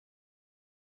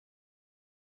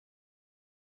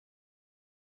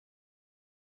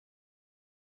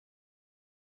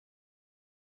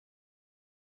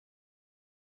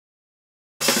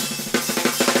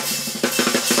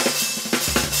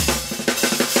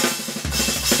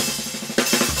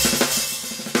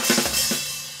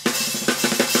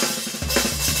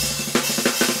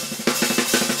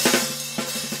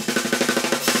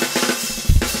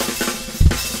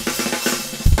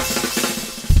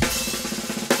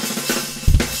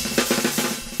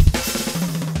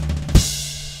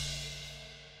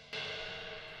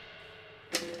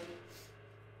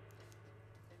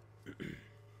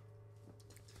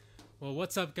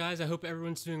What's up, guys? I hope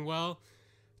everyone's doing well.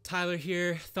 Tyler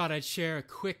here. Thought I'd share a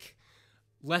quick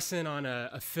lesson on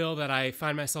a fill that I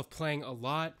find myself playing a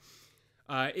lot.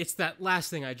 It's that last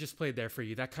thing I just played there for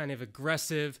you, that kind of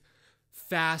aggressive,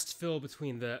 fast fill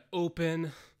between the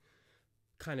open,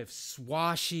 kind of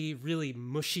swashy, really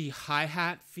mushy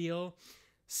hi-hat feel,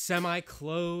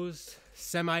 semi-closed,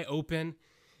 semi-open,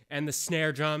 and the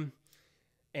snare drum,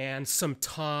 and some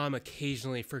tom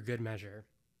occasionally for good measure.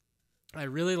 I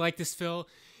really like this fill.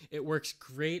 It works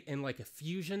great in like a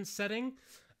fusion setting.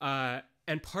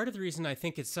 And part of the reason I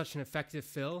think it's such an effective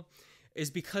fill is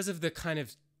because of the kind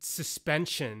of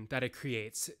suspension that it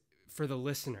creates for the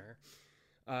listener,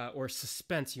 or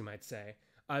suspense, you might say.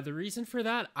 The reason for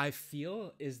that, I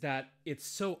feel, is that it's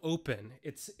so open.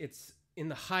 It's in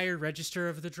the higher register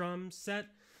of the drum set,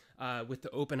 with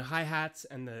the open hi-hats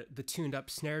and the tuned up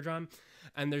snare drum,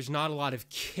 and there's not a lot of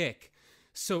kick.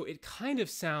 So it kind of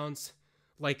sounds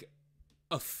like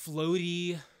a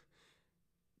floaty,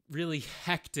 really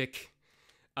hectic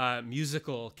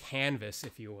musical canvas,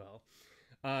 if you will.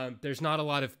 There's not a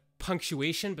lot of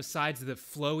punctuation besides the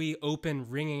flowy, open,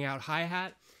 ringing out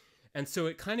hi-hat. And so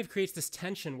it kind of creates this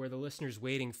tension where the listener's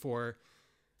waiting for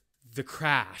the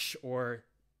crash or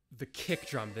the kick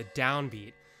drum, the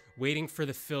downbeat, waiting for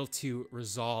the fill to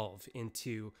resolve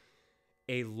into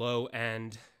a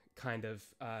low-end kind of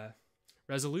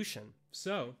resolution.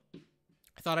 So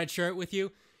I thought I'd share it with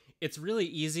you. It's really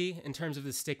easy in terms of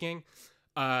the sticking.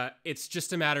 It's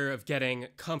just a matter of getting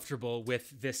comfortable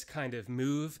with this kind of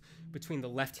move between the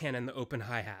left hand and the open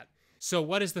hi-hat. So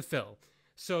what is the fill?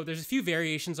 So there's a few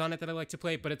variations on it that I like to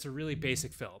play, but it's a really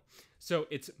basic fill. So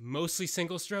it's mostly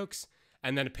single strokes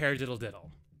and then a paradiddle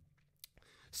diddle.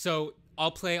 So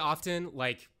I'll play often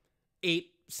like 8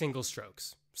 single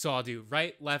strokes. So I'll do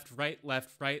right, left, right,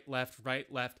 left, right, left,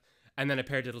 right, left, and then a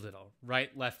paradiddle diddle.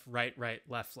 Right, left,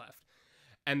 left, left.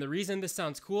 And the reason this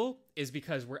sounds cool is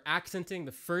because we're accenting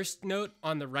the first note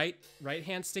on the right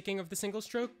hand sticking of the single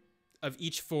stroke of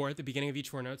each 4, the beginning of each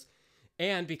 4 notes.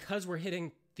 And because we're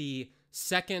hitting the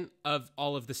second of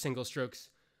all of the single strokes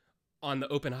on the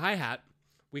open hi-hat,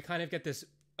 we kind of get this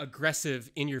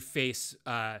aggressive, in-your-face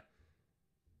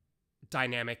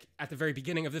dynamic at the very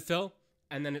beginning of the fill,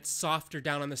 and then it's softer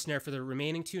down on the snare for the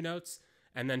remaining 2 notes,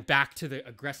 and then back to the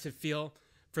aggressive feel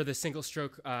for the single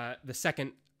stroke, the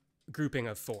second grouping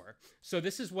of 4. So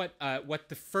this is what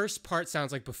the first part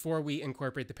sounds like before we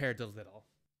incorporate the paradiddle diddle.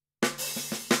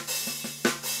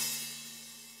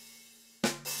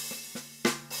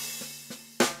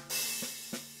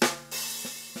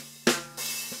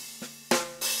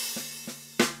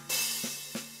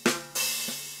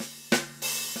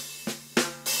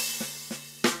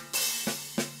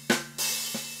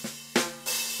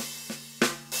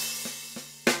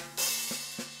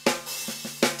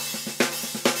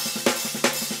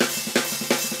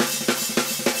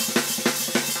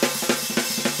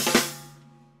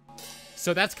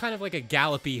 So that's kind of like a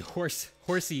gallopy,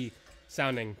 horsey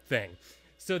sounding thing.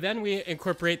 So then we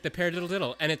incorporate the paradiddle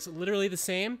diddle, and it's literally the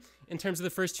same in terms of the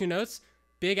first 2 notes.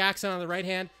 Big accent on the right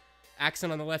hand,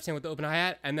 accent on the left hand with the open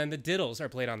hi-hat, and then the diddles are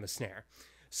played on the snare.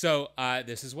 So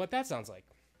this is what that sounds like.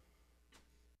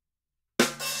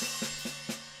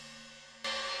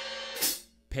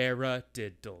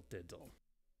 Paradiddle diddle.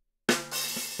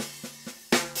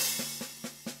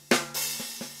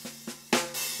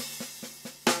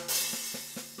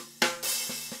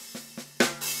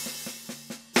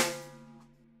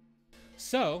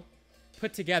 So,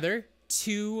 put together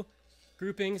 2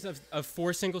 groupings of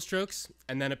 4 single strokes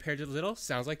and then a paradiddle diddle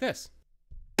sounds like this.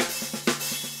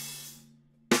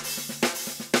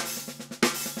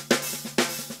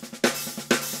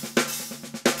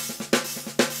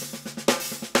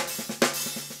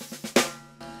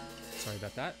 Sorry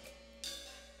about that.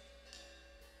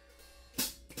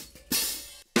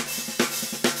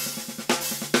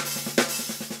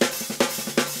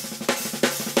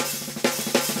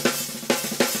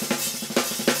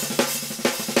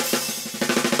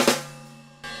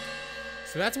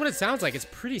 So that's what it sounds like. It's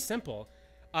pretty simple.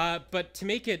 But to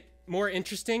make it more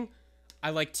interesting,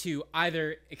 I like to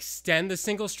either extend the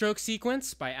single stroke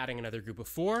sequence by adding another group of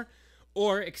 4,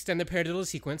 or extend the paradiddle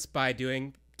sequence by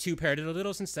doing 2 paradiddle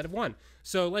diddles instead of 1.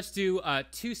 So let's do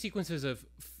 2 sequences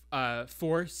of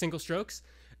 4 single strokes,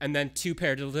 and then 2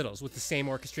 paradiddle diddles with the same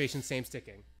orchestration, same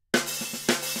sticking.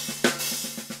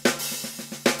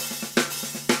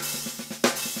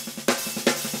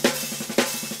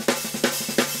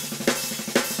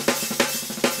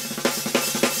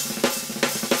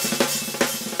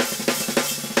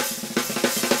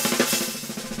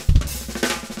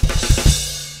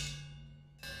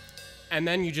 And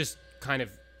then you just kind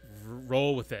of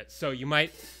roll with it. So you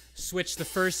might switch the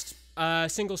first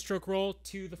single stroke roll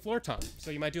to the floor tom.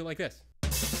 So you might do it like this.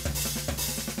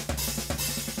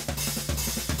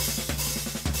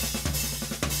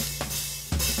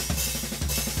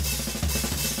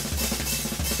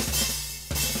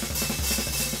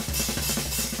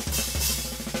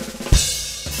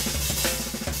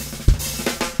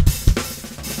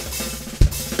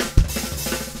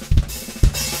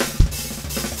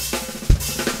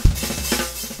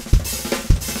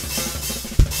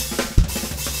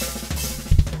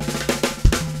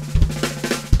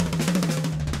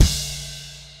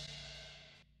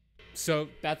 So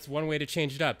that's one way to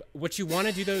change it up. What you want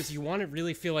to do though is you want to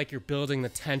really feel like you're building the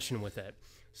tension with it.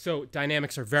 So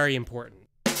dynamics are very important.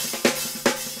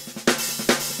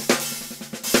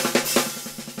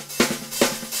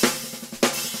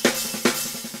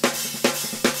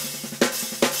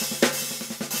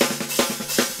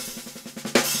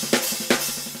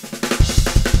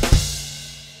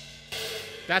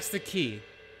 That's the key.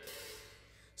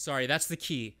 Sorry, that's the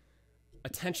key.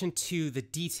 Attention to the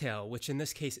detail, which in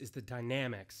this case is the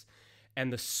dynamics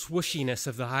and the swooshiness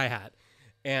of the hi-hat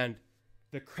and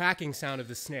the cracking sound of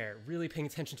the snare. Really paying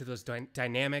attention to those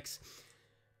dynamics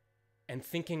and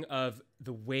thinking of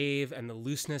the wave and the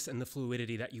looseness and the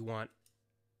fluidity that you want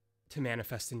to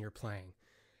manifest in your playing.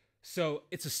 So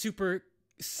it's a super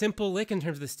simple lick in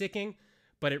terms of the sticking,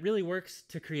 but it really works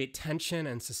to create tension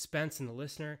and suspense in the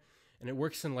listener, and it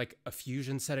works in like a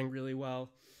fusion setting really well.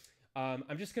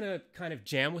 I'm just going to kind of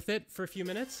jam with it for a few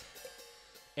minutes.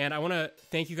 And I want to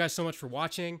thank you guys so much for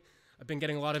watching. I've been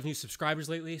getting a lot of new subscribers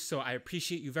lately, so I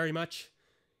appreciate you very much.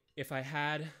 If I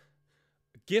had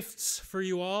gifts for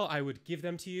you all, I would give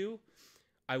them to you.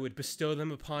 I would bestow them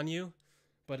upon you.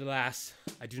 But alas,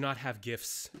 I do not have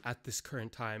gifts at this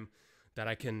current time that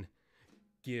I can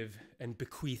give and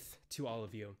bequeath to all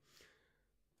of you.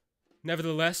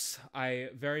 Nevertheless, I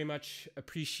very much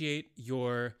appreciate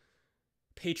your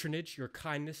patronage, your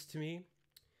kindness to me.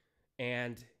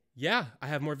 And yeah, I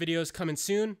have more videos coming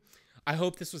soon. I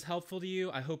hope this was helpful to you.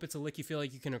 I hope it's a lick you feel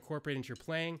like you can incorporate into your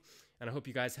playing. And I hope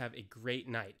you guys have a great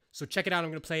night. So check it out.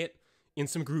 I'm going to play it in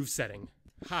some groove setting.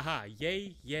 Haha,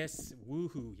 yay, yes,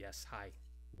 woohoo, yes, hi.